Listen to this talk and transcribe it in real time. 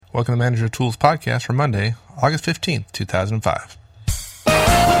Welcome to Manager Tools Podcast for Monday, August 15th, 2005.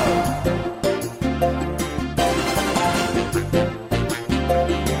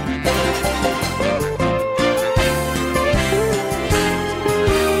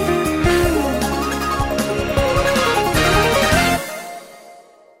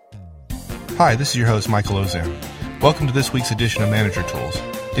 Hi, this is your host, Michael Ozan. Welcome to this week's edition of Manager Tools.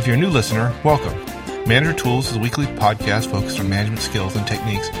 If you're a new listener, welcome. Manager Tools is a weekly podcast focused on management skills and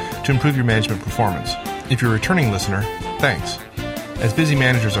techniques to improve your management performance. If you're a returning listener, thanks. As busy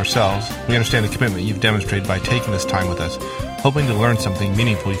managers ourselves, we understand the commitment you've demonstrated by taking this time with us, hoping to learn something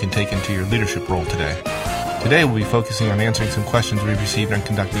meaningful you can take into your leadership role today. Today, we'll be focusing on answering some questions we've received on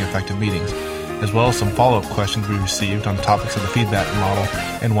conducting effective meetings, as well as some follow-up questions we received on topics of the feedback model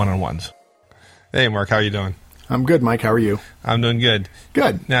and one-on-ones. Hey, Mark, how are you doing? I'm good, Mike. How are you? I'm doing good.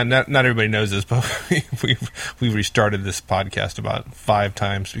 Good. Now, not everybody knows this, but we've restarted this podcast about 5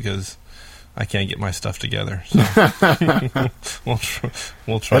 times because I can't get my stuff together. So we'll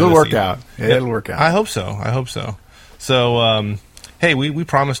try. It'll this work again. out. It'll work out. I hope so. So, hey, we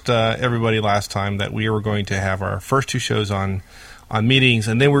promised everybody last time that we were going to have our first 2 shows on meetings,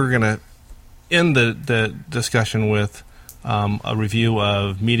 and then we were going to end the discussion with a review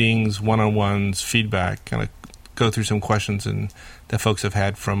of meetings, one-on-ones, feedback, kind of go through some questions that folks have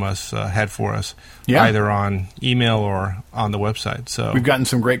had for us, either on email or on the website. So we've gotten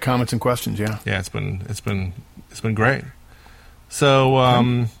some great comments and questions. Yeah, it's been great.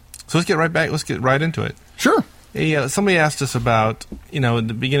 So so let's get right back. Let's get right into it. Sure. Hey, somebody asked us about at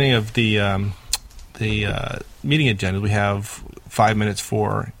the beginning of the meeting agenda, we have 5 minutes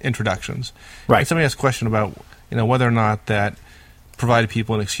for introductions. Right. And somebody asked a question about whether or not that provided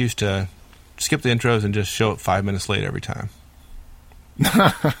people an excuse to skip the intros and just show up 5 minutes late every time.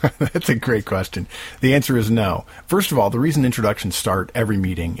 That's a great question. The answer is no. First of all, the reason introductions start every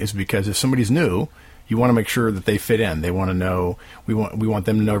meeting is because if somebody's new, you want to make sure that they fit in. They want to know, we want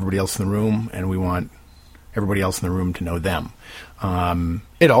them to know everybody else in the room, and we want everybody else in the room to know them.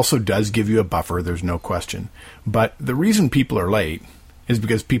 It also does give you a buffer, there's no question. But the reason people are late is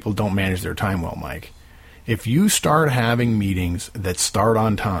because people don't manage their time well, Mike. If you start having meetings that start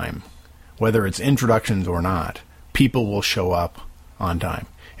on time, whether it's introductions or not, people will show up on time.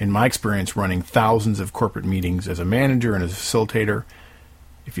 In my experience running thousands of corporate meetings as a manager and as a facilitator,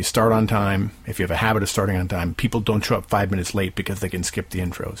 if you start on time, if you have a habit of starting on time, people don't show up 5 minutes late because they can skip the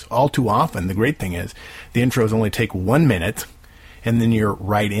intros. All too often, the great thing is the intros only take 1 minute, and then you're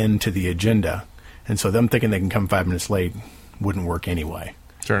right into the agenda. And so them thinking they can come 5 minutes late wouldn't work anyway.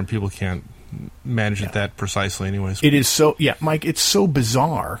 Sure, and people can't manage it that precisely anyways. It is so, Mike, it's so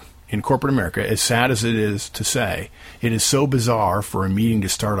bizarre in corporate America, as sad as it is to say, it is so bizarre for a meeting to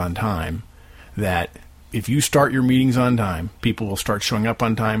start on time that if you start your meetings on time, people will start showing up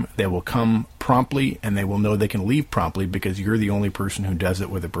on time, they will come promptly, and they will know they can leave promptly because you're the only person who does it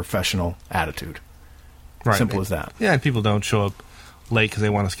with a professional attitude. Right. Simple as that. Yeah, and people don't show up late because they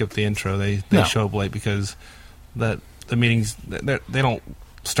want to skip the intro. They show up late because the meetings, they don't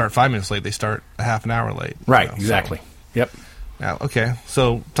start 5 minutes late, they start a half an hour late. Right, exactly. So. Yep. Now, okay,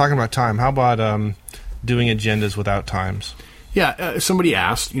 so talking about time, how about doing agendas without times? Yeah, somebody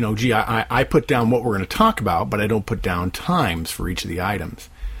asked, I put down what we're going to talk about, but I don't put down times for each of the items.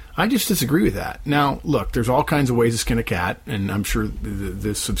 I just disagree with that. Now, look, there's all kinds of ways to skin a cat, and I'm sure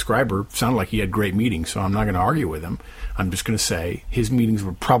the subscriber sounded like he had great meetings, so I'm not going to argue with him. I'm just going to say his meetings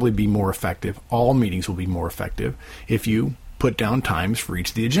would probably be more effective. All meetings will be more effective if you put down times for each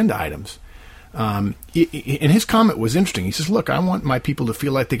of the agenda items. And his comment was interesting. He says, look, I want my people to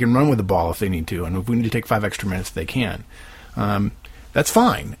feel like they can run with the ball if they need to, and if we need to take 5 extra minutes, they can. That's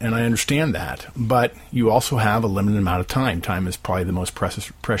fine, and I understand that, but you also have a limited amount of time. Time is probably the most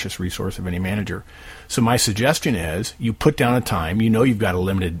precious resource of any manager. So my suggestion is you put down a time. You've got a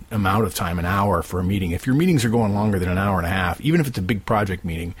limited amount of time, an hour for a meeting. If your meetings are going longer than an hour and a half, even if it's a big project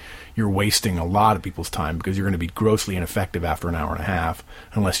meeting, you're wasting a lot of people's time because you're going to be grossly ineffective after an hour and a half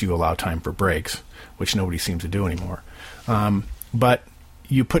unless you allow time for breaks, which nobody seems to do anymore. But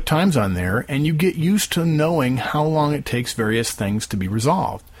you put times on there, and you get used to knowing how long it takes various things to be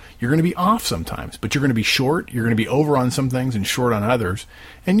resolved. You're going to be off sometimes, but you're going to be short. You're going to be over on some things and short on others,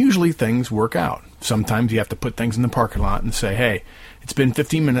 and usually things work out. Sometimes you have to put things in the parking lot and say, hey, it's been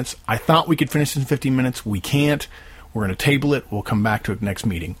 15 minutes. I thought we could finish in 15 minutes. We can't. We're going to table it. We'll come back to it next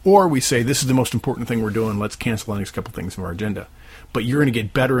meeting. Or we say, this is the most important thing we're doing. Let's cancel the next couple things from our agenda. But you're going to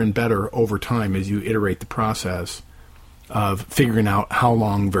get better and better over time as you iterate the process of figuring out how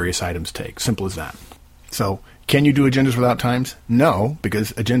long various items take. Simple as that. So can you do agendas without times? No,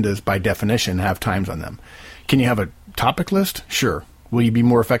 because agendas by definition have times on them. Can you have a topic list? Sure. Will you be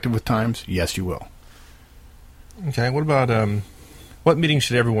more effective with times? Yes, you will. Okay. What about what meetings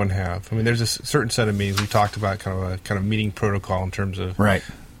should everyone have? I mean, there's a certain set of meetings. We talked about kind of meeting protocol in terms of right.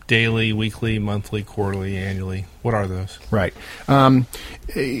 Daily, weekly, monthly, quarterly, annually. What are those? Right.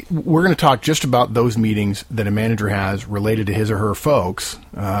 We're going to talk just about those meetings that a manager has related to his or her folks,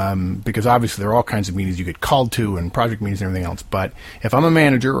 because obviously there are all kinds of meetings you get called to and project meetings and everything else. But if I'm a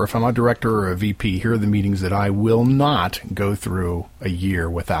manager or if I'm a director or a VP, here are the meetings that I will not go through a year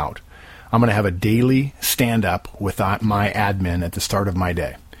without. I'm going to have a daily stand-up with my admin at the start of my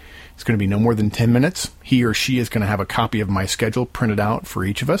day. It's going to be no more than 10 minutes. He or she is going to have a copy of my schedule printed out for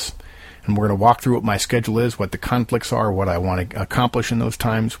each of us. And we're going to walk through what my schedule is, what the conflicts are, what I want to accomplish in those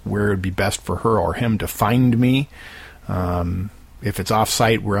times, where it would be best for her or him to find me. If it's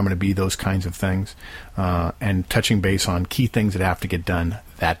off-site, where I'm going to be, those kinds of things. And touching base on key things that have to get done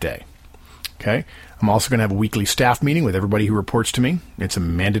that day. Okay. I'm also going to have a weekly staff meeting with everybody who reports to me. It's a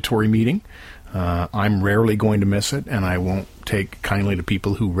mandatory meeting. I'm rarely going to miss it, and I won't take kindly to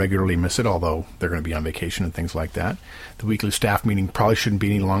people who regularly miss it, although they're going to be on vacation and things like that. The weekly staff meeting probably shouldn't be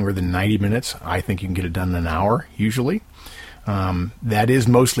any longer than 90 minutes. I think you can get it done in an hour, usually. That is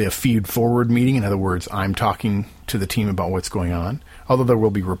mostly a feed-forward meeting. In other words, I'm talking to the team about what's going on, although there will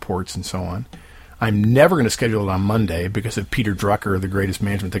be reports and so on. I'm never going to schedule it on Monday because of Peter Drucker, the greatest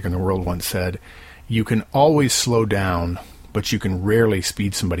management thinker in the world, once said, you can always slow down, but you can rarely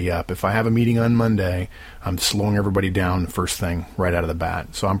speed somebody up. If I have a meeting on Monday, I'm slowing everybody down the first thing right out of the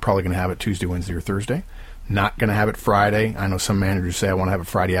bat. So I'm probably going to have it Tuesday, Wednesday, or Thursday. Not going to have it Friday. I know some managers say I want to have it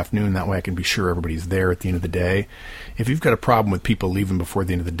Friday afternoon. That way I can be sure everybody's there at the end of the day. If you've got a problem with people leaving before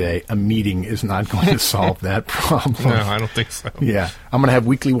the end of the day, a meeting is not going to solve that problem. No, I don't think so. Yeah. I'm going to have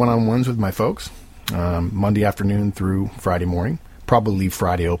weekly one-on-ones with my folks, Monday afternoon through Friday morning. Probably leave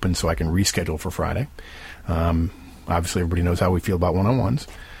Friday open so I can reschedule for Friday. Obviously, everybody knows how we feel about one-on-ones.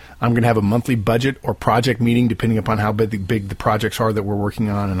 I'm going to have a monthly budget or project meeting, depending upon how big the projects are that we're working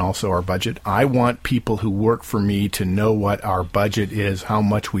on and also our budget. I want people who work for me to know what our budget is, how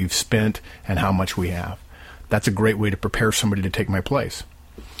much we've spent, and how much we have. That's a great way to prepare somebody to take my place.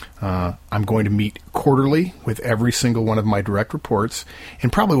 I'm going to meet quarterly with every single one of my direct reports in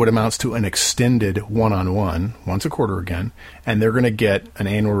probably what amounts to an extended one-on-one, once a quarter again, and they're going to get an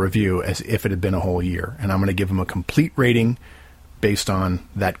annual review as if it had been a whole year. And I'm going to give them a complete rating based on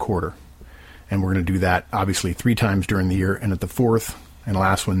that quarter. And we're going to do that, obviously, 3 times during the year, and at the 4th and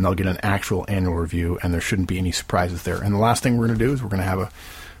last one, they'll get an actual annual review, and there shouldn't be any surprises there. And the last thing we're going to do is we're going to have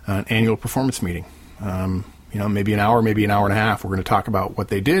an annual performance meeting. Maybe an hour, maybe an hour and a half. We're going to talk about what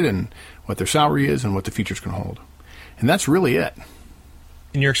they did and what their salary is and what the future's going to hold. And that's really it.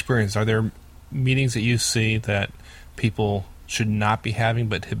 In your experience, are there meetings that you see that people should not be having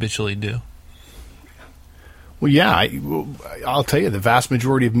but habitually do? Well, yeah. I'll tell you, the vast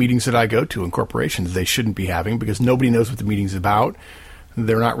majority of meetings that I go to in corporations, they shouldn't be having because nobody knows what the meeting's about.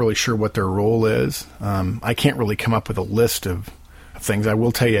 They're not really sure what their role is. I can't really come up with a list of things. I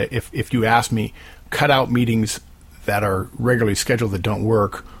will tell you, if you ask me, cut out meetings that are regularly scheduled that don't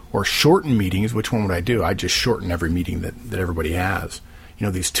work, or shorten meetings, which one would I do? I just shorten every meeting that everybody has.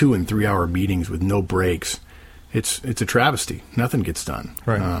 These 2 and 3 hour meetings with no breaks, it's a travesty. Nothing gets done.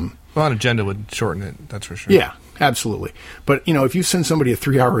 Right. Well, an agenda would shorten it, that's for sure. Yeah, absolutely. But, if you send somebody a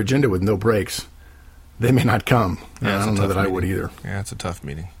 3-hour agenda with no breaks, they may not come. Yeah, I don't know that meeting. I would either. Yeah, it's a tough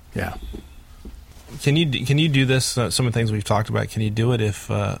meeting. Yeah. Can you do this, some of the things we've talked about, can you do it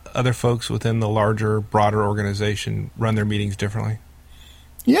if other folks within the larger, broader organization run their meetings differently?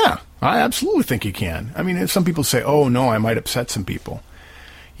 Yeah, I absolutely think you can. I mean, some people say, oh, no, I might upset some people.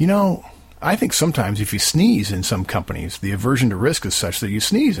 I think sometimes if you sneeze in some companies, the aversion to risk is such that you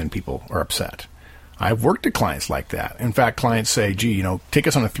sneeze and people are upset. I've worked at clients like that. In fact, clients say, gee, take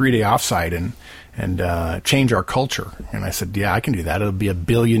us on a 3-day offsite and change our culture. And I said, yeah, I can do that. It'll be $1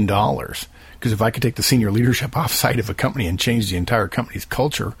 billion. Because if I could take the senior leadership offsite of a company and change the entire company's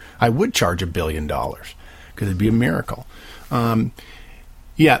culture, I would charge $1 billion because it'd be a miracle. A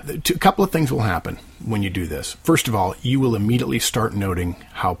couple of things will happen when you do this. First of all, you will immediately start noting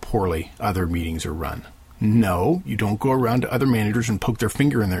how poorly other meetings are run. No, you don't go around to other managers and poke your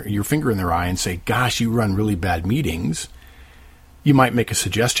finger in their eye and say, gosh, you run really bad meetings. You might make a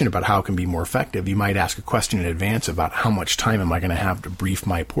suggestion about how it can be more effective. You might ask a question in advance about how much time am I going to have to brief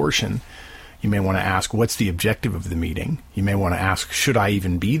my portion. You may want to ask, what's the objective of the meeting? You may want to ask, should I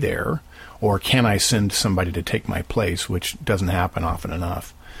even be there? Or can I send somebody to take my place, which doesn't happen often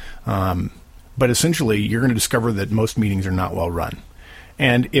enough. But essentially, you're going to discover that most meetings are not well run.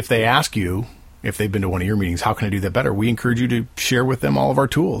 And if they ask you, if they've been to one of your meetings, how can I do that better? We encourage you to share with them all of our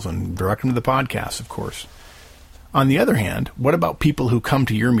tools and direct them to the podcast, of course. On the other hand, what about people who come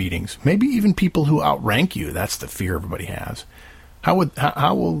to your meetings? Maybe even people who outrank you. That's the fear everybody has. How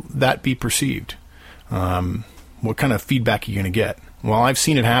will that be perceived? What kind of feedback are you going to get? Well, I've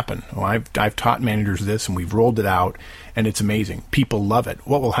seen it happen. Well, I've taught managers this, and we've rolled it out, and it's amazing. People love it.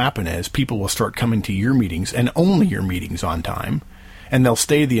 What will happen is people will start coming to your meetings, and only your meetings, on time, and they'll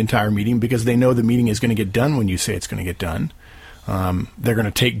stay the entire meeting because they know the meeting is going to get done when you say it's going to get done. They're going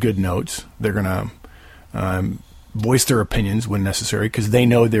to take good notes. They're going to voice their opinions when necessary because they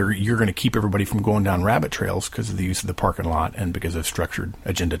know you're going to keep everybody from going down rabbit trails because of the use of the parking lot and because of structured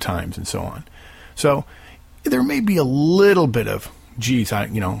agenda times and so on. So there may be a little bit of, geez,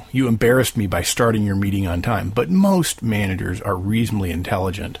 you embarrassed me by starting your meeting on time. But most managers are reasonably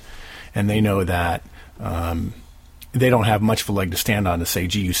intelligent, and they know that they don't have much of a leg to stand on to say,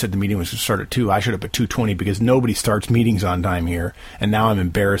 gee, you said the meeting was going to start at 2. I should have at 2:20 because nobody starts meetings on time here, and now I'm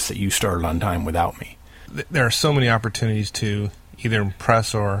embarrassed that you started on time without me. There are so many opportunities to either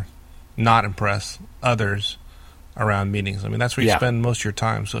impress or not impress others around meetings. I mean, that's where you spend most of your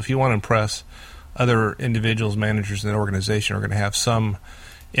time. So if you want to impress other individuals, managers in an organization are going to have some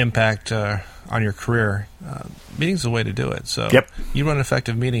impact on your career, meetings is a way to do it. So you run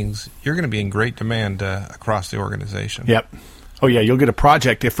effective meetings, you're going to be in great demand across the organization. Yep. Oh, yeah, you'll get a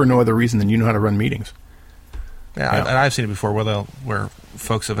project if for no other reason than you know how to run meetings. Yeah, and I've seen it before where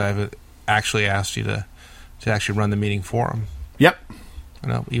folks have actually asked you to actually run the meeting for them. Yep.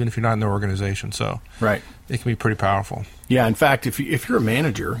 Even if you're not in the organization. So right. It can be pretty powerful. Yeah, in fact, if you're a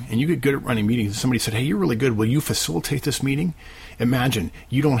manager and you get good at running meetings and somebody said, hey, you're really good, will you facilitate this meeting? Imagine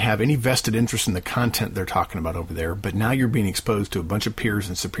you don't have any vested interest in the content they're talking about over there, but now you're being exposed to a bunch of peers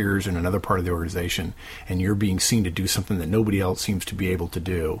and superiors in another part of the organization, and you're being seen to do something that nobody else seems to be able to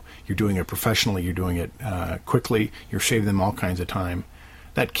do. You're doing it professionally. You're doing it quickly. You're saving them all kinds of time.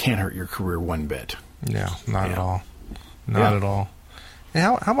 That can't hurt your career one bit. Yeah, not at all. Not at all. And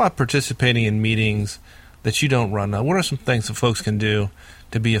how about participating in meetings that you don't run? What are some things that folks can do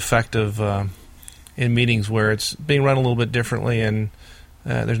to be effective in meetings where it's being run a little bit differently and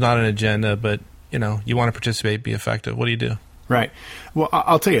there's not an agenda, but you want to participate, be effective? What do you do? Right. Well,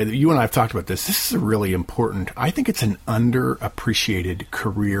 I'll tell you, you and I have talked about this. This is a really important, I think it's an underappreciated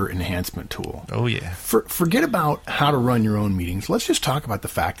career enhancement tool. Oh, yeah. Forget about how to run your own meetings. Let's just talk about the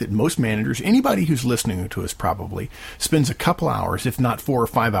fact that most managers, anybody who's listening to us probably, spends a couple hours, if not 4 or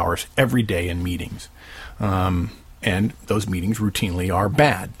 5 hours, every day in meetings. And those meetings routinely are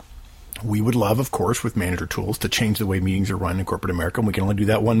bad. We would love, of course, with Manager Tools to change the way meetings are run in corporate America, and we can only do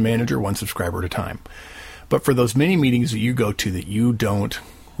that one manager, one subscriber at a time. But for those many meetings that you go to that you don't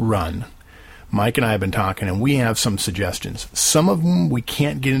run, Mike and I have been talking, and we have some suggestions. Some of them we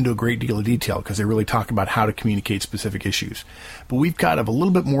can't get into a great deal of detail because they really talk about how to communicate specific issues. But we've got a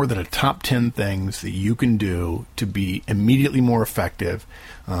little bit more than a top 10 things that you can do to be immediately more effective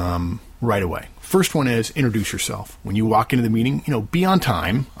right away. First one is introduce yourself. When you walk into the meeting, be on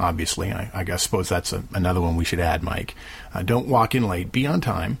time, obviously. I suppose that's another one we should add, Mike. Don't walk in late. Be on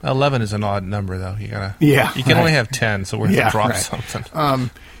time. 11 is an odd number, though. You can only have 10, so we're going to drop something.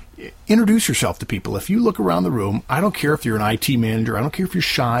 Introduce yourself to people. If you look around the room, I don't care if you're an IT manager. I don't care if you're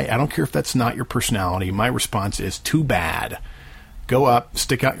shy. I don't care if that's not your personality. My response is, too bad. Go up,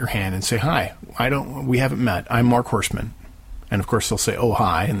 stick out your hand, and say, hi. We haven't met. I'm Mark Horstman. And, of course, they'll say, oh,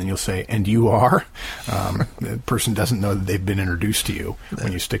 hi, and then you'll say, and you are? The person doesn't know that they've been introduced to you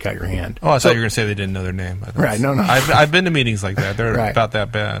when you stick out your hand. Oh, I thought you were going to say they didn't know their name. Right, no. I've been to meetings like that. They're about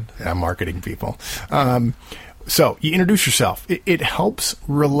that bad. Yeah, marketing people. So you introduce yourself. It helps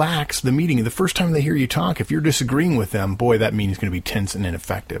relax the meeting. The first time they hear you talk, if you're disagreeing with them, boy, that meeting is going to be tense and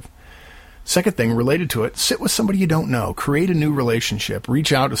ineffective. Second thing related to it, sit with somebody you don't know. Create a new relationship.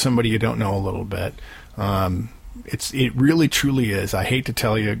 Reach out to somebody you don't know a little bit. It really, truly is. I hate to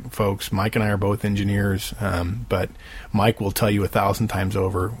tell you, folks, Mike and I are both engineers, but Mike will tell you 1,000 times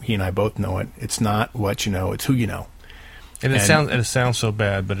over, he and I both know it. It's not what you know, it's who you know. And it sounds so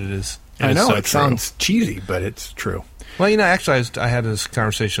bad, but it is. I know, so it sounds cheesy, but it's true. Well, actually, I had this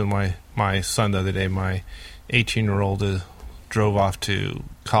conversation with my son the other day. My 18-year-old drove off to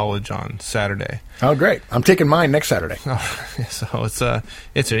college on Saturday. Oh, great. I'm taking mine next Saturday. So it's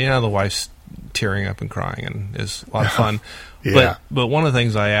the wife's tearing up and crying, and it's a lot of fun. Yeah. But one of the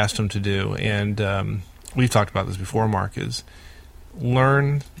things I asked him to do, and we've talked about this before, Mark, is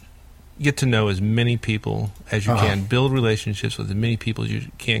get to know as many people as you can, build relationships with as many people as you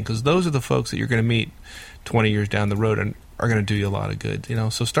can, because those are the folks that you're going to meet 20 years down the road and are going to do you a lot of good.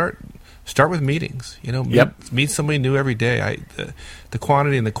 So start with meetings. Meet somebody new every day. The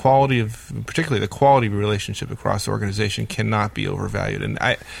quantity and the quality of, particularly the quality of relationship across the organization, cannot be overvalued. And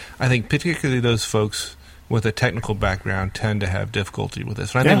I think particularly those folks with a technical background tend to have difficulty with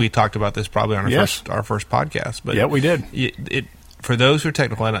this. And I think we talked about this probably on our first podcast. But yeah, we did. For those who are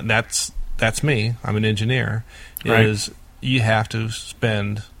technical, and that's me. I'm an engineer. Is you have to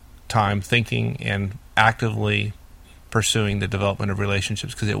spend time thinking and actively pursuing the development of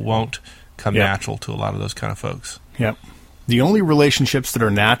relationships, because it won't come natural to a lot of those kind of folks. Yep. The only relationships that are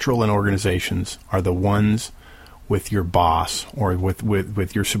natural in organizations are the ones with your boss or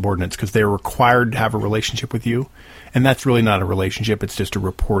with your subordinates, because they're required to have a relationship with you. And that's really not a relationship. It's just a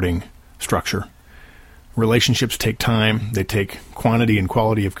reporting structure. Relationships take time. They take quantity and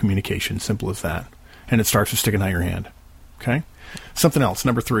quality of communication. Simple as that. And it starts with sticking out your hand. Okay? Something else,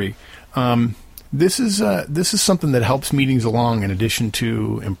 number 3. This is something that helps meetings along in addition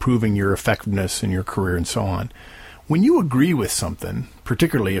to improving your effectiveness in your career and so on. When you agree with something,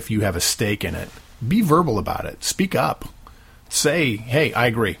 particularly if you have a stake in it, be verbal about it. Speak up. Say, hey, I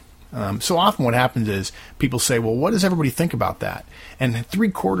agree. So often what happens is people say, well, what does everybody think about that? And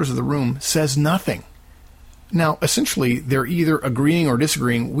 3/4 of the room says nothing. Now, essentially, they're either agreeing or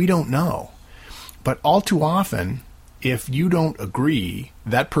disagreeing. We don't know. But all too often, if you don't agree,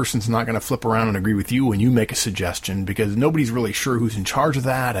 that person's not going to flip around and agree with you when you make a suggestion, because nobody's really sure who's in charge of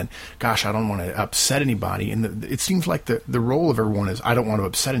that. And gosh, I don't want to upset anybody. And it seems like the role of everyone is, I don't want to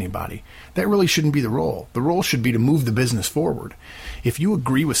upset anybody. That really shouldn't be the role. The role should be to move the business forward. If you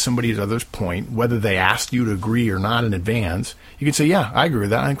agree with somebody at other's point, whether they asked you to agree or not in advance, you can say, yeah, I agree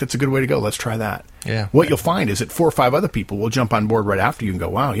with that. I think that's a good way to go. Let's try that. Yeah. What you'll find is that 4 or 5 other people will jump on board right after you and go,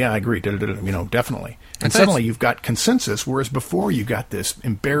 wow, yeah, I agree. Definitely. And suddenly you've got consensus, whereas before you got this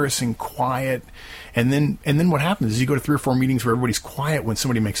embarrassing, quiet, and then what happens is you go to 3 or 4 meetings where everybody's quiet when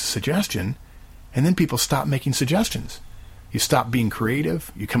somebody makes a suggestion, and then people stop making suggestions. You stop being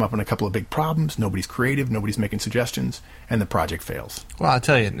creative. You come up on a couple of big problems. Nobody's creative. Nobody's making suggestions, and the project fails. Well, I'll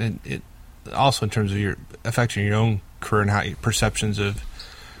tell you, it also in terms of your affecting your own career and how your perceptions of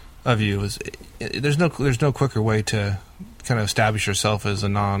you is, there's no quicker way to kind of establish yourself as a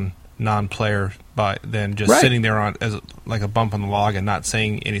non-player than just sitting there as like a bump on the log and not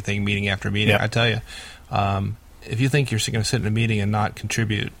saying anything meeting after meeting. Yep. I tell you, if you think you're going to sit in a meeting and not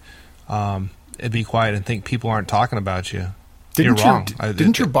contribute, be quiet and think people aren't talking about you. You're wrong.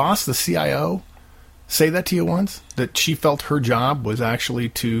 Didn't your boss, the CIO, say that to you once? That she felt her job was actually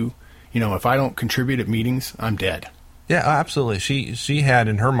to, if I don't contribute at meetings, I'm dead. Yeah, absolutely. She had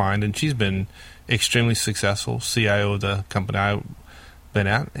in her mind, and she's been extremely successful, CIO of the company I've been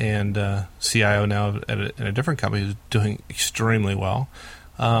at, and CIO now at a different company who's doing extremely well.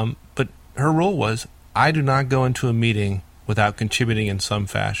 But her rule was, I do not go into a meeting without contributing in some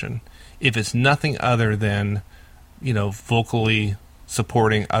fashion. If it's nothing other than, vocally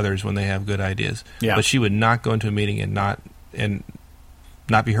supporting others when they have good ideas. Yeah. But she would not go into a meeting and not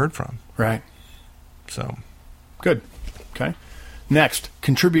be heard from. Right. So. Good. Okay. Next,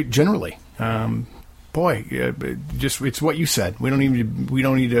 contribute generally. It's what you said. We don't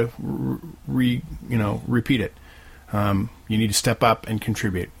need to repeat it. You need to step up and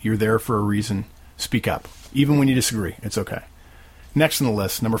contribute. You're there for a reason. Speak up. Even when you disagree, it's okay. Next on the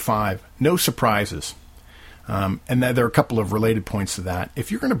list, number 5, no surprises. And there are a couple of related points to that.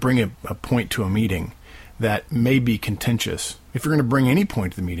 If you're going to bring a point to a meeting that may be contentious, if you're going to bring any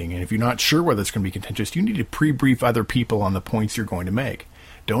point to the meeting, and if you're not sure whether it's going to be contentious, you need to pre-brief other people on the points you're going to make.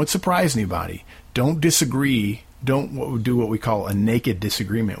 Don't surprise anybody. Don't disagree. Don't do what we call a naked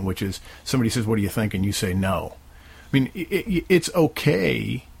disagreement, which is somebody says, what do you think? And you say no. I mean, it's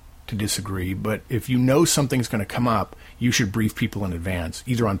okay to disagree, but if you know something's going to come up, you should brief people in advance,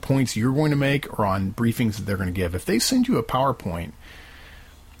 either on points you're going to make or on briefings that they're going to give. If they send you a PowerPoint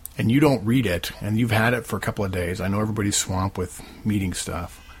and you don't read it and you've had it for a couple of days, I know everybody's swamped with meeting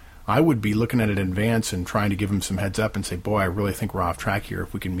stuff, I would be looking at it in advance and trying to give them some heads up and say, boy, I really think we're off track here.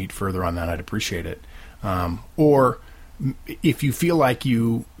 If we can meet further on that, I'd appreciate it. Or if you feel like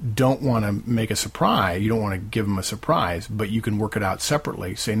you don't want to make a surprise, you don't want to give them a surprise, but you can work it out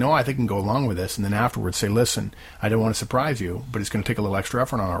separately. Say, no, I think I can go along with this. And then afterwards say, listen, I don't want to surprise you, but it's going to take a little extra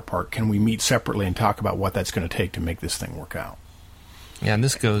effort on our part. Can we meet separately and talk about what that's going to take to make this thing work out? Yeah, and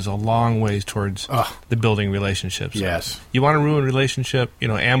this goes a long ways towards the building relationships. Yes. You want to ruin a relationship,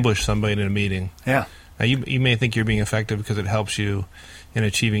 ambush somebody in a meeting. Yeah. Now, you may think you're being effective because it helps you in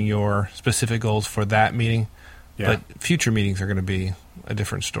achieving your specific goals for that meeting. Yeah. But future meetings are going to be a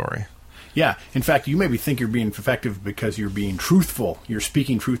different story. Yeah. In fact, you maybe think you're being effective because you're being truthful. You're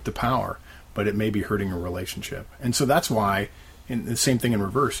speaking truth to power, but it may be hurting a relationship. And so that's why, and the same thing in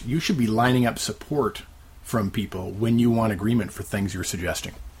reverse, you should be lining up support from people when you want agreement for things you're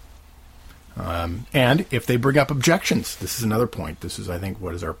suggesting. And if they bring up objections, this is another point. This is, I think,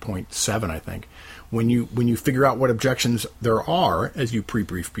 what is our point 7, I think. When you figure out what objections there are as you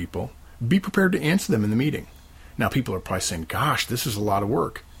pre-brief people, be prepared to answer them in the meeting. Now, people are probably saying, gosh, this is a lot of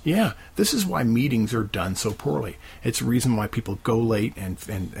work. Yeah, this is why meetings are done so poorly. It's the reason why people go late and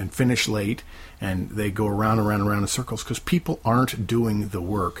finish late, and they go around and around and around in circles, because people aren't doing the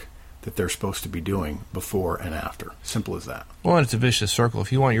work that they're supposed to be doing before and after. Simple as that. Well, it's a vicious circle.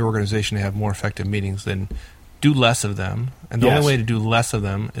 If you want your organization to have more effective meetings, then do less of them. And the only way to do less of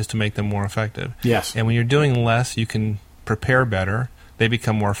them is to make them more effective. Yes. And when you're doing less, you can prepare better. They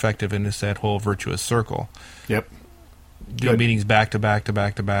become more effective, and it's that whole virtuous circle. Yep. Do meetings back to back to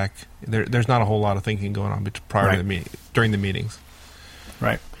back to back. There's not a whole lot of thinking going on prior to the meeting, during the meetings.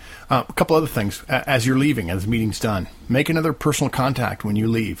 Right. A couple other things. As you're leaving, as the meeting's done, make another personal contact when you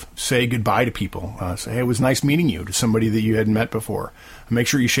leave. Say goodbye to people. Say, hey, it was nice meeting you, to somebody that you hadn't met before. Make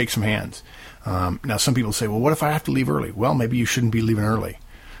sure you shake some hands. Now, some people say, well, what if I have to leave early? Well, maybe you shouldn't be leaving early.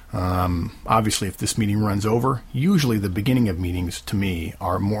 Obviously, if this meeting runs over, usually the beginning of meetings, to me,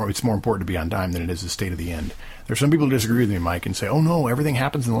 it's more important to be on time than it is the state of the end. There's some people who disagree with me, Mike, and say, oh, no, everything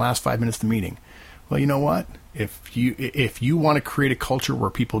happens in the last 5 minutes of the meeting. Well, you know what? If you want to create a culture where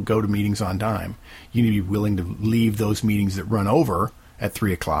people go to meetings on time, you need to be willing to leave those meetings that run over at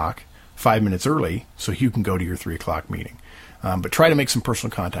 3 o'clock 5 minutes early so you can go to your 3 o'clock meeting. But try to make some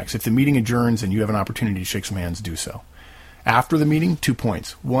personal contacts. If the meeting adjourns and you have an opportunity to shake some hands, do so. After the meeting, 2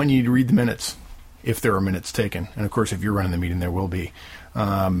 points. One, you need to read the minutes, if there are minutes taken. And, of course, if you're running the meeting, there will be.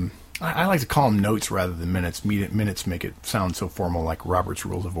 I like to call them notes rather than minutes. Minutes make it sound so formal, like Robert's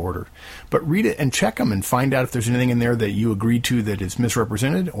Rules of Order. But read it and check them and find out if there's anything in there that you agreed to that is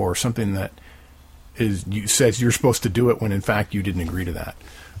misrepresented, or something that says you're supposed to do it when, in fact, you didn't agree to that.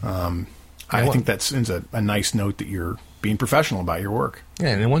 I think that sends a nice note that you're being professional about your work. Yeah,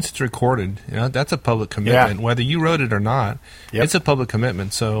 and then once it's recorded, that's a public commitment. Yeah. Whether you wrote it or not, it's a public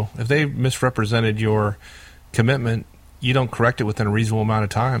commitment. So if they misrepresented your commitment, you don't correct it within a reasonable amount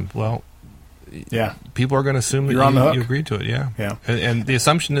of time, well, people are going to assume that you agreed to it. Yeah. And the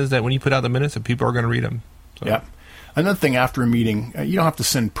assumption is that when you put out the minutes, that people are going to read them. So. Yeah. Another thing, after a meeting, you don't have to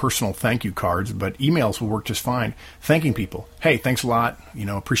send personal thank you cards, but emails will work just fine. Thanking people. Hey, thanks a lot.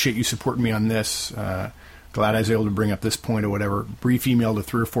 Appreciate you supporting me on this. Glad I was able to bring up this point or whatever. Brief email to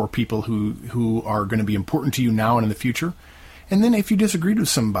 3 or 4 people who are going to be important to you now and in the future. And then if you disagreed with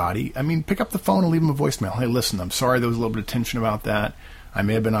somebody, pick up the phone and leave them a voicemail. Hey, listen, I'm sorry there was a little bit of tension about that. I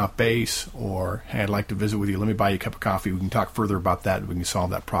may have been off base, or, hey, I'd like to visit with you. Let me buy you a cup of coffee. We can talk further about that. We can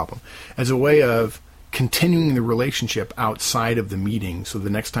solve that problem. As a way of continuing the relationship outside of the meeting, so the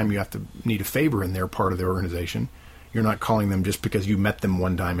next time you have to need a favor in their part of their organization, you're not calling them just because you met them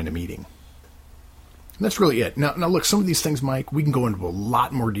one time in a meeting. And that's really it. Now, look, some of these things, Mike, we can go into a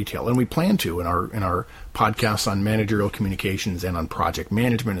lot more detail, and we plan to in our podcasts on managerial communications and on project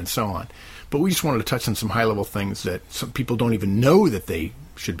management and so on. But we just wanted to touch on some high-level things that some people don't even know that they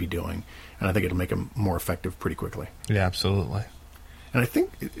should be doing, and I think it'll make them more effective pretty quickly. Yeah, absolutely. And I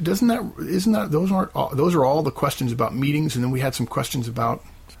think those are all the questions about meetings, and then we had some questions about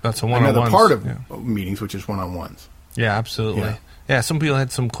another part of meetings, which is one-on-ones. Yeah, absolutely. Yeah, some people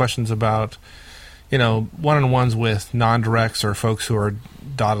had some questions about one-on-ones with non-directs or folks who are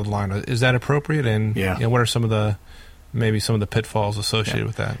dotted line. Is that appropriate? And what are some of the pitfalls associated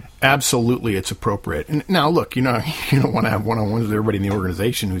with that? Absolutely, it's appropriate. And now, look, you don't want to have one-on-ones with everybody in the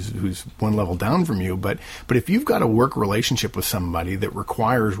organization who's one level down from you. But if you've got a work relationship with somebody that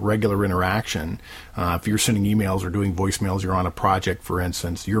requires regular interaction, if you're sending emails or doing voicemails, you're on a project, for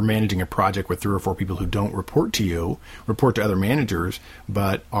instance, you're managing a project with 3 or 4 people who don't report to you, report to other managers,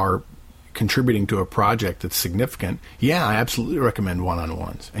 but are contributing to a project that's significant, I absolutely recommend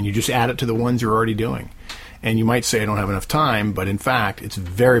one-on-ones. And you just add it to the ones you're already doing. And you might say, I don't have enough time, but in fact, it's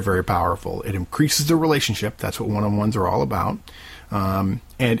very, very powerful. It increases the relationship. That's what one-on-ones are all about. And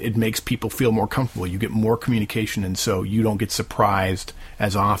it makes people feel more comfortable. You get more communication, and so you don't get surprised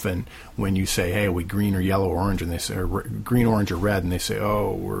as often when you say, hey, are we green or yellow or orange? And they say, green, orange, or red, and they say,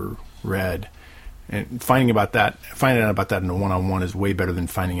 oh, we're red. And finding out about that in a one-on-one is way better than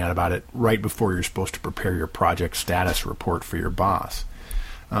finding out about it right before you're supposed to prepare your project status report for your boss.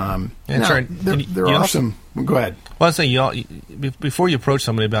 There are some. Go ahead. Well, I'd say before you approach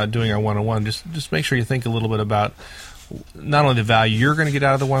somebody about doing our one-on-one, just make sure you think a little bit about not only the value you're going to get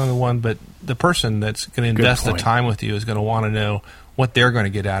out of the one-on-one, but the person that's going to invest the time with you is going to want to know what they're going to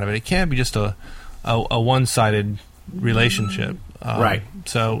get out of it. It can't be just a one-sided relationship. Right.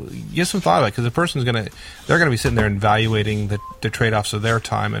 So give some thought about it, because the person's they're going to be sitting there and evaluating the trade-offs of their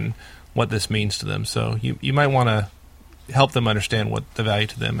time and what this means to them. So you might want to help them understand what the value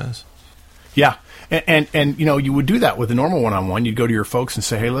to them is. Yeah. And you would do that with a normal one-on-one. You'd go to your folks and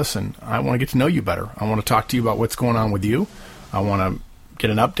say, hey, listen, I want to get to know you better. I want to talk to you about what's going on with you. I want to get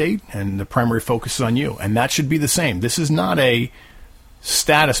an update, and the primary focus is on you. And that should be the same. This is not a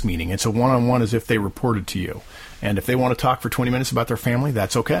status meeting. It's a one-on-one as if they reported to you. And if they want to talk for 20 minutes about their family,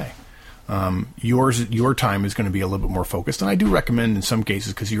 that's okay. Your time is going to be a little bit more focused. And I do recommend in some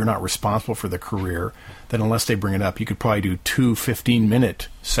cases, because you're not responsible for the career, that unless they bring it up, you could probably do 2 15-minute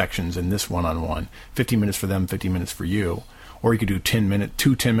sections in this one-on-one. 15 minutes for them, 15 minutes for you. Or you could do 2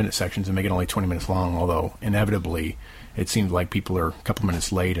 10-minute sections and make it only 20 minutes long, although inevitably it seems like people are a couple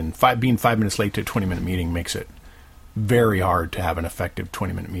minutes late. And being 5 minutes late to a 20-minute meeting makes it very hard to have an effective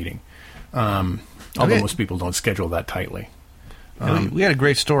 20-minute meeting. Although most people don't schedule that tightly. We had a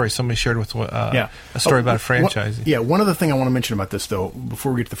great story. Somebody shared with a story about a franchisee. One other thing I want to mention about this, though,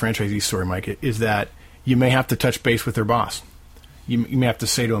 before we get to the franchisee story, Mike, is that you may have to touch base with their boss. You may have to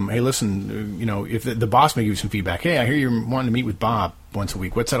say to them, hey, listen, if the boss may give you some feedback. Hey, I hear you're wanting to meet with Bob once a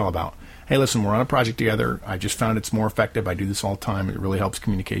week. What's that all about? Hey, listen, we're on a project together. I just found it's more effective. I do this all the time. It really helps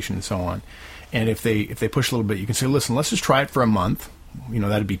communication and so on. And if they push a little bit, you can say, listen, let's just try it for a month.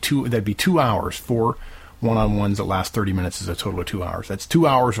 That'd be 2 hours for one-on-ones that last 30 minutes is a total of 2 hours. That's 2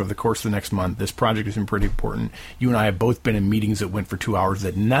 hours over the course of the next month. This project has been pretty important. You and I have both been in meetings that went for 2 hours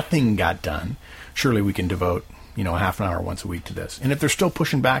that nothing got done. Surely we can devote, a half an hour once a week to this. And if they're still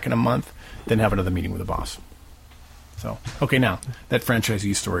pushing back in a month, then have another meeting with the boss. So, okay, now, that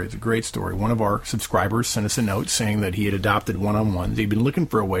franchisee story is a great story. One of our subscribers sent us a note saying that he had adopted one-on-ones. He'd been looking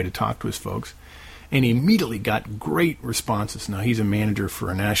for a way to talk to his folks, and he immediately got great responses. Now, he's a manager for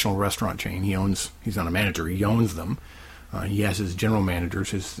a national restaurant chain. He's not a manager, he owns them. He has his general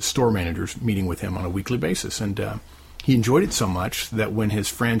managers, his store managers, meeting with him on a weekly basis. And he enjoyed it so much that when his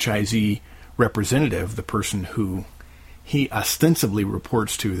franchisee representative, the person who he ostensibly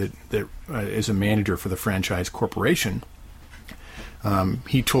reports to that is a manager for the franchise corporation,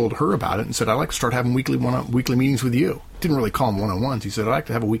 he told her about it and said, I'd like to start having weekly meetings with you. Didn't really call them one-on-ones. He said, I'd like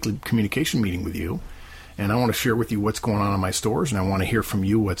to have a weekly communication meeting with you, and I want to share with you what's going on in my stores, and I want to hear from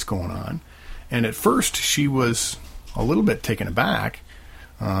you what's going on. And at first, she was a little bit taken aback,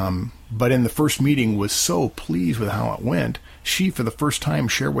 but in the first meeting was so pleased with how it went, she, for the first time,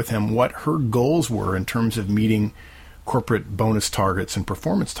 shared with him what her goals were in terms of meeting corporate bonus targets and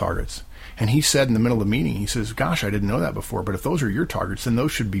performance targets. And he said in the middle of the meeting, he says, gosh, I didn't know that before, but if those are your targets, then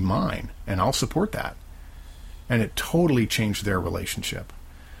those should be mine, and I'll support that. And it totally changed their relationship.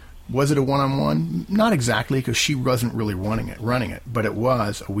 Was it a one-on-one? Not exactly, because she wasn't really running it, but it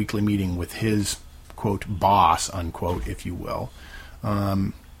was a weekly meeting with his, quote, boss, unquote, if you will,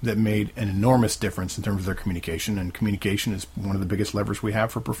 that made an enormous difference in terms of their communication, and communication is one of the biggest levers we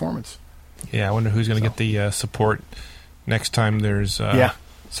have for performance. Yeah, I wonder who's going to get the support next time there's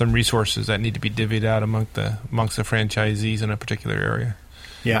some resources that need to be divvied out amongst the franchisees in a particular area.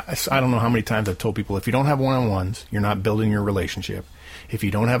 Yeah, I don't know how many times I've told people, if you don't have one-on-ones, you're not building your relationship. If you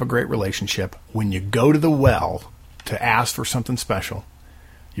don't have a great relationship, when you go to the well to ask for something special,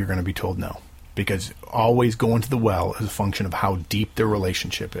 you're going to be told no. Because always going to the well is a function of how deep their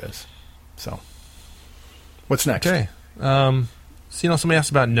relationship is. So, what's next? Okay. Somebody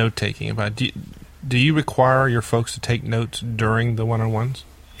asked about note-taking. Do you require your folks to take notes during the one-on-ones?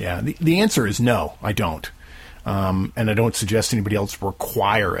 Yeah, the answer is no, I don't. And I don't suggest anybody else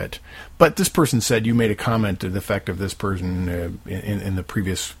require it. But this person said, you made a comment to the effect of this person in the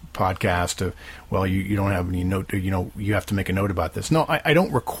previous podcast, well, you don't have any note, you have to make a note about this. No, I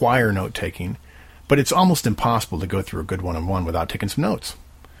don't require note-taking, but it's almost impossible to go through a good one-on-one without taking some notes.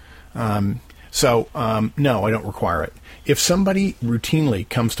 So, no, I don't require it. If somebody routinely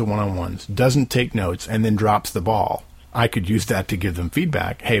comes to one-on-ones, doesn't take notes, and then drops the ball, I could use that to give them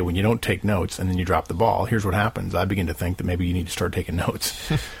feedback. Hey, when you don't take notes and then you drop the ball, here's what happens. I begin to think that maybe you need to start taking notes.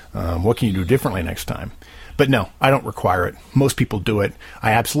 What can you do differently next time? But no, I don't require it. Most people do it.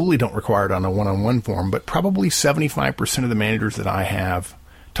 I absolutely don't require it on a one-on-one form, but probably 75% of the managers that I have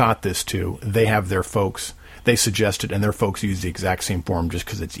taught this to, they have their folks, they suggest it, and their folks use the exact same form just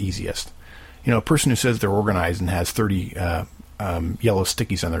because it's easiest. A person who says they're organized and has 30 yellow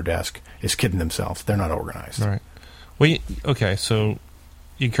stickies on their desk is kidding themselves. They're not organized. Right. Well, okay, so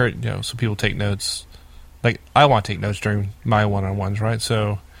you encourage, so people take notes. Like, I want to take notes during my one-on-ones, right?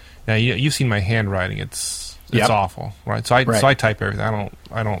 So, now you've seen my handwriting; it's awful, right? So I type everything.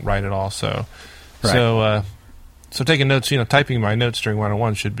 I don't write at all. So, right. So taking notes, typing my notes during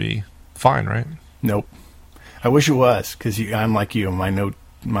one-on-ones should be fine, right? Nope. I wish it was, because I'm like you.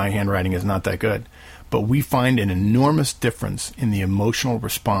 My handwriting is not that good, but we find an enormous difference in the emotional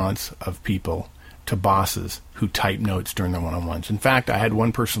response of people to bosses who type notes during their one-on-ones. In fact, I had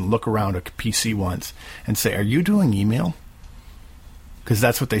one person look around a PC once and say, "Are you doing email?" Because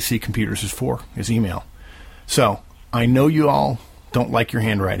that's what they see computers is email. So I know you all don't like your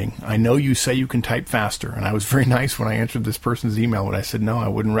handwriting. I know you say you can type faster, and I was very nice when I answered this person's email when I said, no, I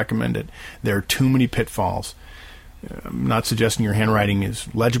wouldn't recommend it. There are too many pitfalls. I'm not suggesting your handwriting is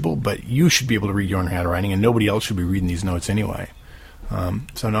legible, but you should be able to read your own handwriting, and nobody else should be reading these notes anyway.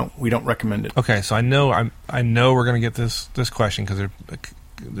 So no, we don't recommend it. Okay, so I know we're going to get this question because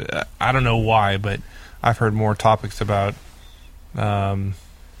I don't know why, but I've heard more topics about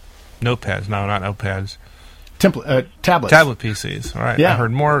notepads. No, not notepads. Tablets. Tablet PCs. All right. Yeah. I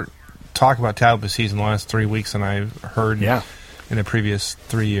heard more talk about tablet PCs in the last 3 weeks than I've heard in the previous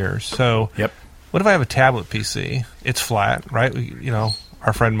 3 years. So, what if I have a tablet PC? It's flat, right?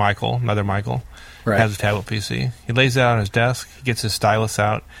 Our friend Michael, another Michael, has a tablet PC. He lays it out on his desk. He gets his stylus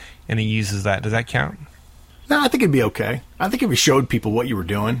out, and he uses that. Does that count? No, I think it'd be okay. I think if you showed people what you were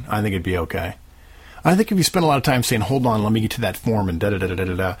doing, I think it'd be okay. I think if you spend a lot of time saying, hold on, let me get to that form and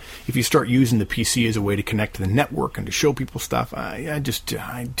da-da-da-da-da-da, if you start using the PC as a way to connect to the network and to show people stuff, I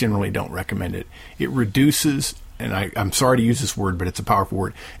generally don't recommend it. It reduces, and I'm sorry to use this word, but it's a powerful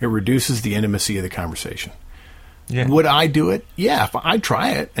word, it reduces the intimacy of the conversation. Yeah. Would I do it? Yeah, I'd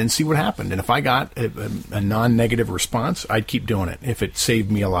try it and see what happened. And if I got a non-negative response, I'd keep doing it if it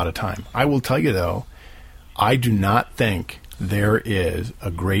saved me a lot of time. I will tell you, though, I do not think there is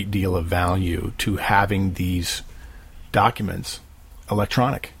a great deal of value to having these documents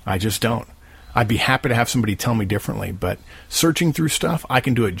electronic. I just don't. I'd be happy to have somebody tell me differently, but searching through stuff, I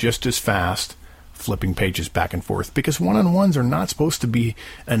can do it just as fast, flipping pages back and forth, because one-on-ones are not supposed to be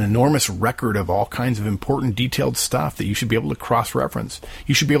an enormous record of all kinds of important, detailed stuff that you should be able to cross-reference.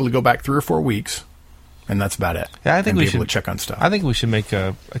 You should be able to go back 3 or 4 weeks, and that's about it. Yeah, I think we should able to check on stuff. I think we should make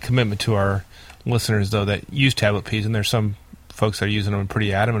a commitment to our listeners, though, that use tablet PCs, and there's some folks that are using them and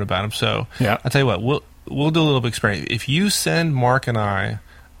pretty adamant about them. So I'll tell you what, we'll do a little bit of experiment. If you send Mark and I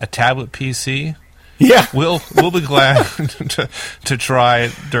a tablet PC, we'll be glad to try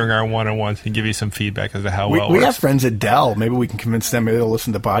it during our one-on-ones and give you some feedback as to how well it works. We have friends at Dell. Maybe we can convince them. Maybe they'll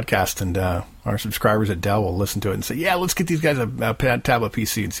listen to the podcast, and our subscribers at Dell will listen to it and say, yeah, let's get these guys a tablet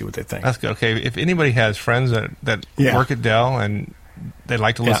PC and see what they think. That's good. Okay, if anybody has friends that work at Dell and they'd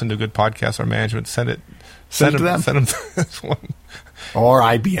like to listen to a good podcast or management, send it to them. Send them this one. Or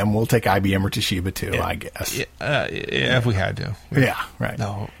IBM. We'll take IBM or Toshiba, too, I guess. Yeah, if we had to. Yeah, right.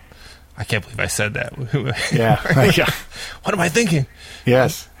 No, I can't believe I said that. What am I thinking?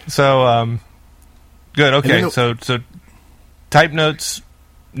 Yes. So, good. Okay, so type notes,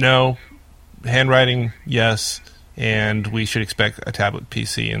 no. Handwriting, yes. And we should expect a tablet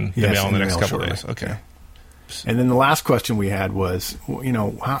PC in the mail in the next couple of days. Okay. Yeah. And then the last question we had was,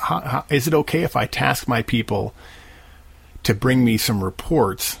 how is it okay if I task my people to bring me some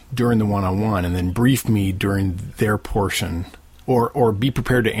reports during the one-on-one and then brief me during their portion, or be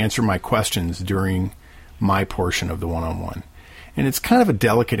prepared to answer my questions during my portion of the one-on-one? And it's kind of a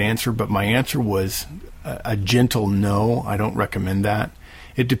delicate answer, but my answer was a gentle no. I don't recommend that.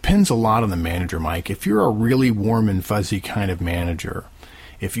 It depends a lot on the manager, Mike. If you're a really warm and fuzzy kind of manager,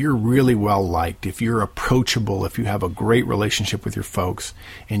 if you're really well-liked, if you're approachable, if you have a great relationship with your folks,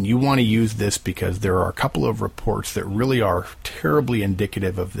 and you want to use this because there are a couple of reports that really are terribly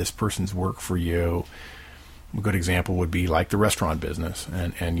indicative of this person's work for you. A good example would be like the restaurant business,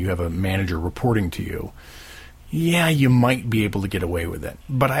 and you have a manager reporting to you. Yeah, you might be able to get away with it.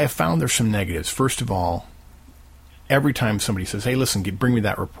 But I have found there's some negatives. First of all, every time somebody says, hey, listen, bring me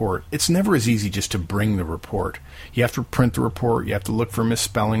that report, it's never as easy just to bring the report. You have to print the report. You have to look for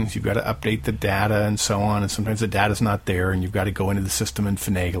misspellings. You've got to update the data and so on. And sometimes the data's not there, and you've got to go into the system and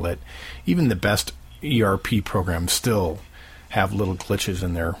finagle it. Even the best ERP programs still have little glitches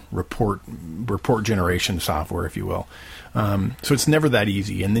in their report generation software, if you will. So it's never that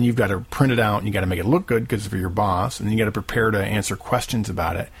easy. And then you've got to print it out, and you've got to make it look good because of your boss, and then you got to prepare to answer questions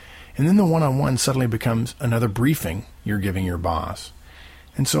about it. And then the one-on-one suddenly becomes another briefing you're giving your boss.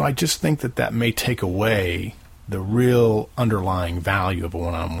 And so I just think that may take away the real underlying value of a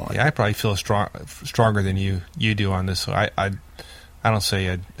one-on-one. Yeah, I probably feel stronger than you do on this. So I don't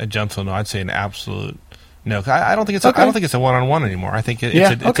say a gentle no. I'd say an absolute no. I don't think it's I don't think it's a one-on-one anymore. I think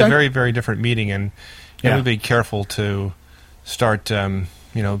it's a very, very different meeting, and you have to be careful to start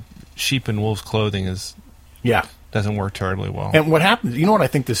sheep in wolves' clothing is doesn't work terribly well. And what happens, you know what, I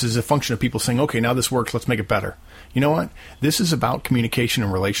think this is a function of people saying, okay, now this works, let's make it better. You know what? This is about communication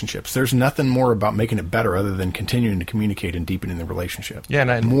and relationships. There's nothing more about making it better other than continuing to communicate and deepening the relationship. Yeah,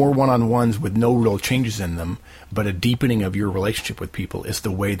 and more one-on-ones with no real changes in them, but a deepening of your relationship with people is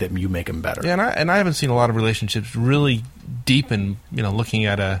the way that you make them better. Yeah, and I haven't seen a lot of relationships really deepen, looking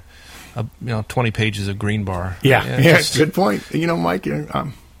at a 20 pages of green bar. Yeah, good point. Mike,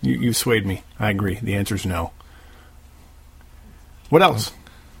 you swayed me. I agree. The answer is no. What else?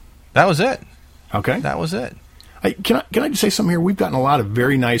 That was it. Okay. That was it. Can I just say something here? We've gotten a lot of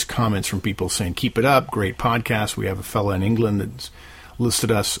very nice comments from people saying, keep it up, great podcast. We have a fella in England that's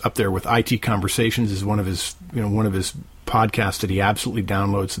listed us up there with IT Conversations as one of his podcasts that he absolutely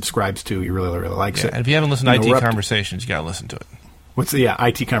downloads, subscribes to. He really, really likes it. And if you haven't listened to IT Conversations, you got to listen to it. What's the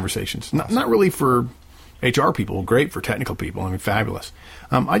IT Conversations? Awesome. Not really for HR people, great for technical people. I mean, fabulous.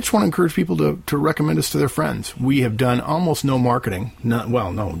 I just want to encourage people to recommend us to their friends. We have done almost no marketing,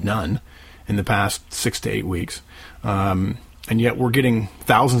 none, in the past 6 to 8 weeks. And yet we're getting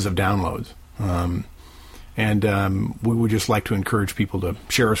thousands of downloads. And we would just like to encourage people to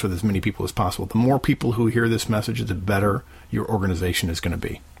share us with as many people as possible. The more people who hear this message, the better your organization is going to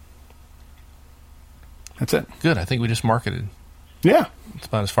be. That's it. Good. I think we just marketed. Yeah. It's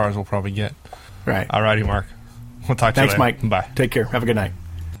about as far as we'll probably get. Right. All righty, Mark. We'll talk to you later. Thanks, Mike. Bye. Take care. Have a good night.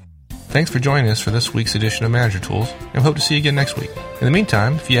 Thanks for joining us for this week's edition of Manager Tools, and hope to see you again next week. In the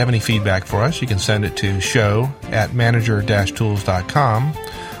meantime, if you have any feedback for us, you can send it to show@manager-tools.com,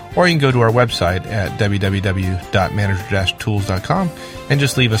 or you can go to our website at www.manager-tools.com and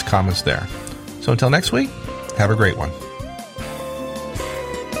just leave us comments there. So until next week, have a great one.